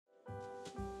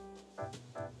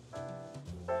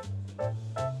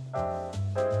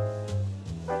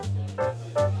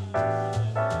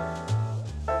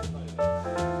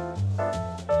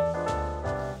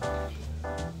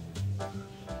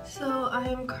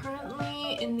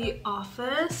currently in the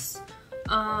office.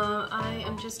 I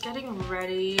am just getting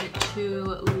ready to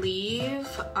leave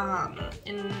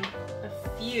in a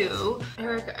few.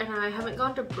 Eric and I haven't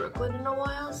gone to Brooklyn in a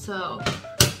while, so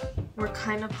we're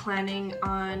kind of planning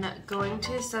on going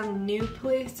to some new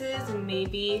places and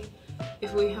maybe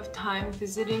if we have time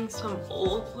visiting some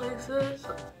old places.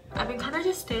 I've been kind of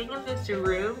just staying in this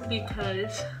room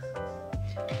because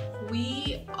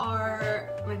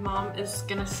my mom is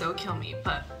gonna so kill me,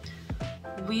 but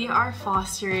we are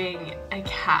fostering a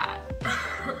cat.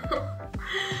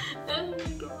 Oh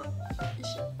my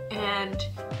gosh. And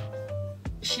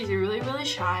she's really, really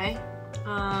shy.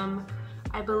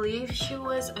 I believe she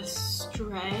was a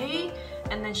stray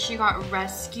and then she got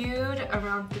rescued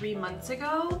around 3 months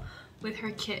ago with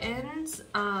her kittens.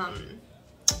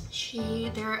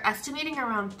 They're estimating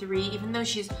around 3, even though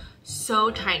she's so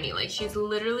tiny. Like, she's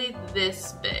literally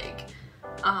this big.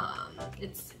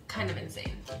 It's kind of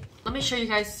insane. Let me show you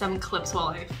guys some clips while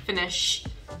I finish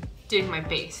doing my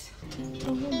base.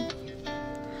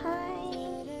 Hi.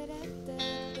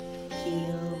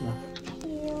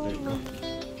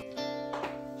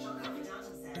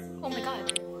 Oh my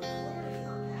god.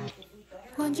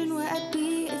 Wondering where I'd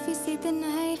be if you stayed the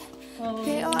night.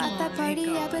 They all at that party,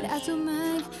 yeah, but I don't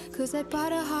mind. Cause I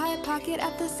bought a hot pocket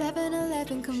at the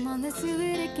 7-Eleven. Come on, let's do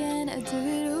it again. I'll do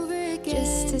it over again.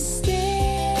 Just to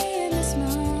stay in this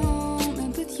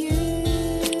moment with you.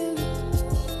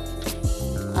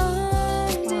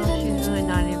 She's really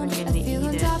not even gonna eat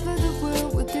on it. top of the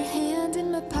world with your hand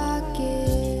in my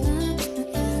pocket.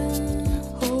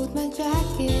 Hold my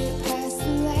jacket, pass the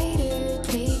lighter,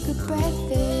 take a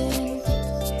breath in.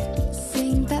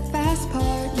 Sing that fast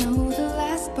part, know the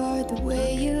last part, the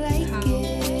way you like How it.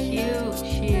 cute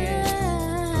she is.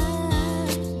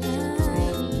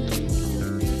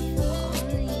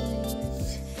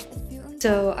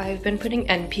 So I've been putting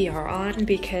NPR on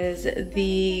because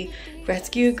the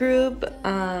rescue group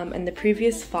and the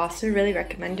previous foster really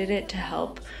recommended it to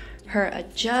help her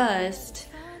adjust,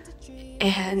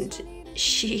 and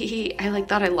I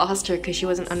thought I lost her because she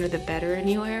wasn't under the bed or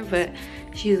anywhere, but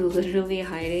she's literally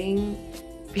hiding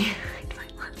behind my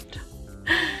laptop.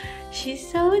 She's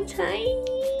so tiny.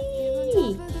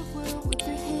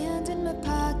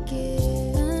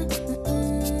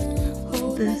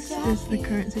 This is the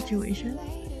current situation.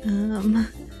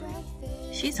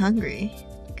 She's hungry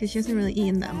because she hasn't really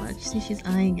eaten that much. See, she's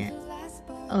eyeing it.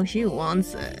 Oh, she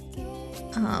wants it.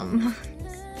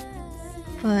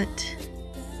 But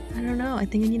I don't know. I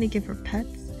think I need to give her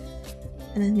pets,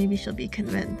 and then maybe she'll be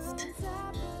convinced.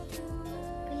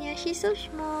 But yeah, she's so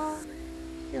small.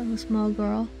 You little small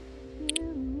girl.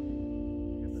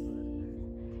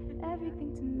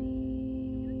 Everything to me,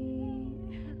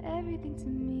 everything to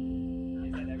me.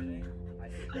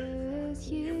 Cause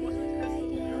you,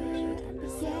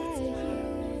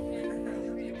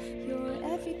 you're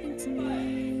everything to me.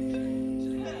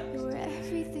 You're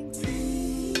everything to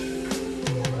me.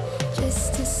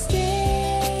 Just to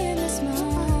stay in this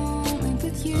moment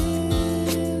with you.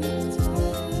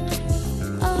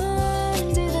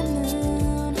 Under the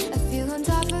moon, I feel on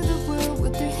top of the world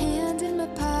with your hand in my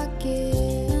pocket.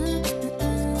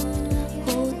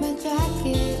 Hold my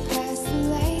jacket, pass the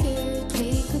lighter,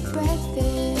 take a breath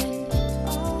in.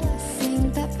 Sing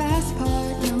that fast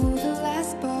part, know the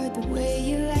last part, the way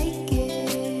you like it.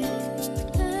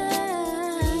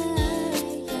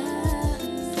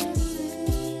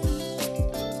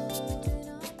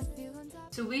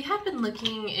 So we have been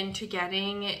looking into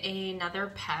getting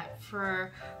another pet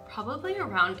for probably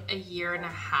around 1.5 years.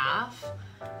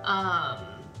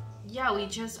 Yeah, we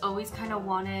just always kind of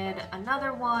wanted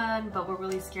another one, but we're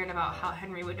really scared about how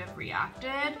Henry would have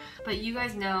reacted. But you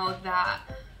guys know that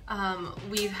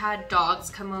we've had dogs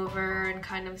come over and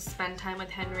kind of spend time with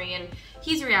Henry, and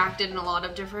he's reacted in a lot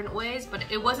of different ways, but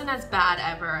it wasn't as bad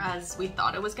ever as we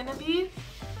thought it was gonna be.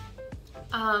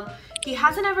 He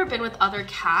hasn't ever been with other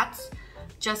cats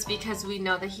just because we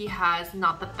know that he has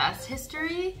not the best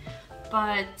history,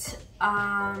 but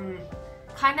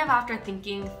kind of after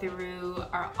thinking through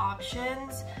our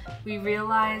options, we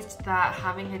realized that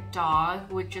having a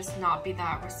dog would just not be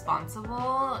that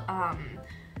responsible,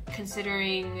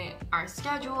 considering our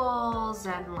schedules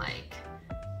and like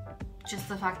just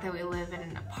the fact that we live in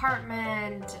an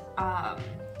apartment.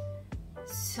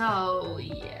 So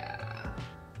yeah.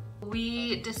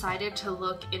 We decided to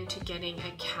look into getting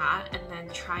a cat and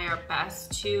then try our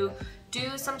best to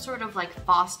do some sort of like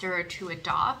foster to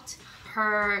adopt.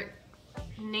 Her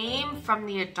name from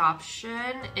the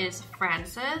adoption is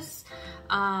Frances,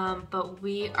 but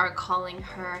we are calling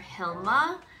her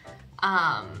Hilma,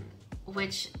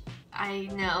 which I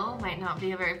know might not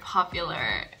be a very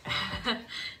popular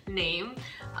name,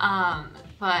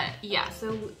 but yeah,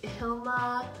 so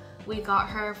Hilma, we got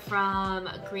her from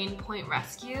Greenpoint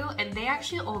Rescue, and they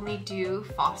actually only do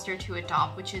foster to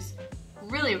adopt, which is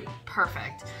really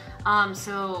perfect.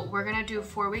 So we're gonna do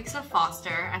 4 weeks of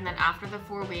foster, and then after the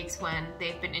 4 weeks, when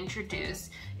they've been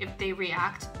introduced, if they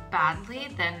react badly,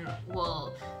 then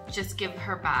we'll just give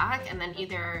her back and then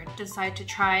either decide to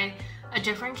try a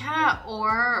different cat,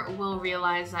 or we'll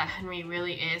realize that Henry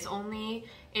really is only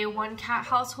a 1-cat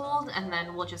household, and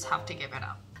then we'll just have to give it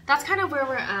up. That's kind of where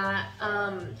we're at.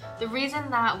 The reason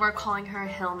that we're calling her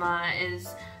Hilma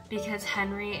is because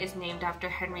Henry is named after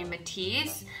Henry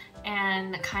Matisse,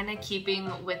 and kind of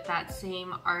keeping with that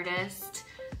same artist,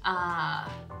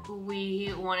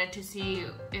 we wanted to see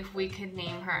if we could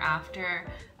name her after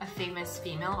a famous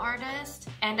female artist.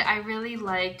 And I really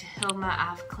liked Hilma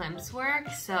af Klimt's work,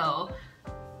 so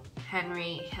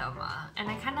Henry, Hilma. And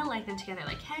I kind of like them together,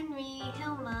 like Henry,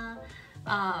 Hilma.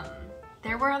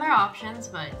 There were other options,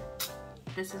 but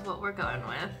this is what we're going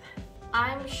with.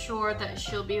 I'm sure that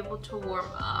she'll be able to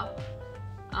warm up.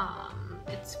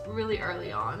 It's really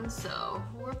early on, so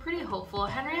we're pretty hopeful.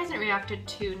 Henry hasn't reacted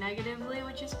too negatively,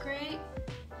 which is great.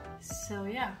 So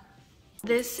yeah.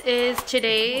 This is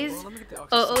today's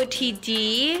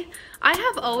OOTD. I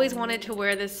have always wanted to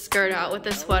wear this skirt out with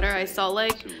this sweater. I saw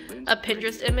like a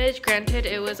Pinterest image. Granted,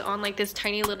 it was on like this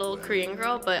tiny little Korean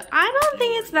girl, but I don't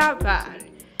think it's that bad.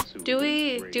 Do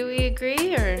we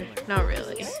agree or not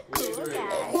really? Do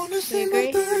we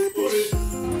agree?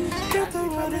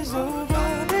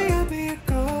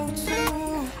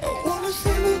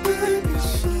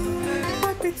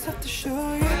 Tough to show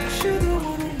you, but you're the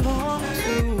one who longs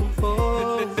to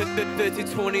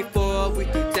 50-24, we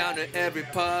threw down at every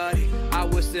party. I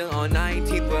was still on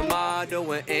 19th with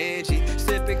Mardo and Angie,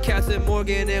 sipping Captain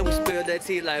Morgan, and we spilled that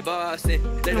tea like Boston.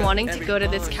 I've been wanting to go to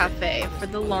this cafe for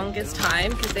the longest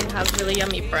time because they have really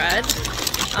yummy bread.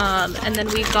 And then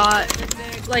we got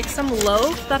like some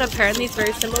loaf that apparently is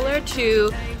very similar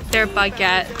to their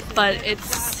baguette, but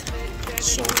it's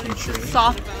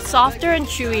softer and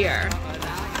chewier.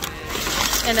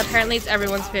 And apparently it's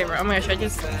everyone's favorite. Oh my gosh, I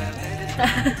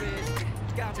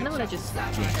know what I just said.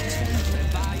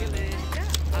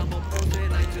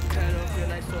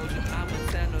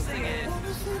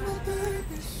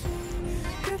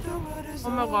 Oh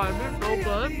my god, they're so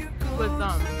good with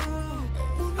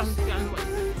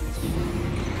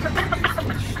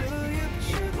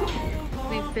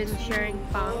We've been sharing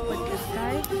bang with this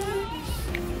guy.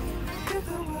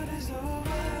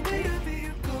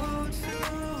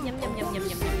 Yum yum yum yum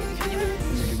yum yum yum.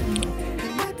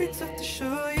 Tough to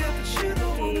show you, but you're the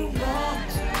one who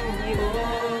longs to.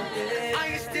 I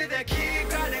used to that kid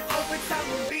grinding overtime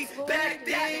with beats. Back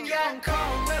then, young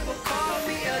Carl Rebel called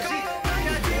me a G.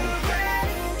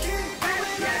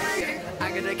 I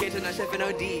got a case and I chef in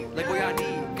OD, like what y'all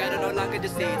need. Got it no longer the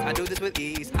seeds. I do this with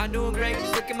ease. I'm doing great,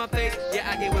 just look in my face. Yeah,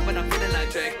 I get whipped, but I'm feeling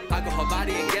like Drake. I go her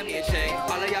body and get me a chain.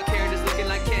 All of y'all characters looking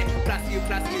like Ken.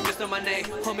 Plastic, you just know my name.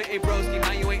 Homie, A broski,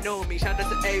 now you ain't know me. Shout out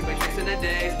to A, but tricks in the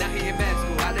days. Now he in med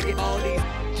school, I to get all these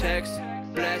checks.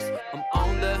 Blessed, I'm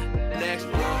on the next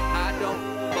one. I don't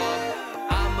fuck,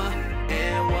 I'm a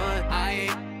N1. I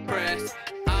ain't pressed,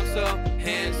 I'm so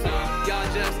handsome. Y'all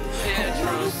just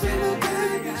tantrums.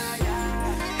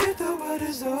 If the word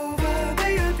is over,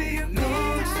 may I be your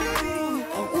go-to.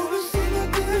 I wanna see my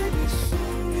goodness.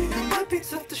 It might be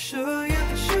tough to show you,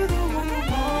 but you're the one who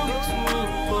wants to.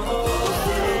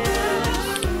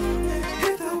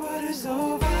 If the word is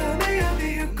over, may I be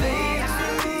your go-to.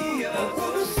 I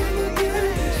wanna see my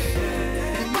goodness.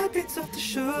 It might be tough to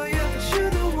show you, but you're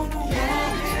the one who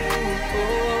wants to.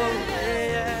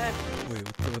 Wait,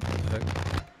 what the heck?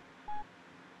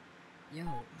 Yo,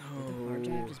 did the hard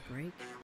drive just break?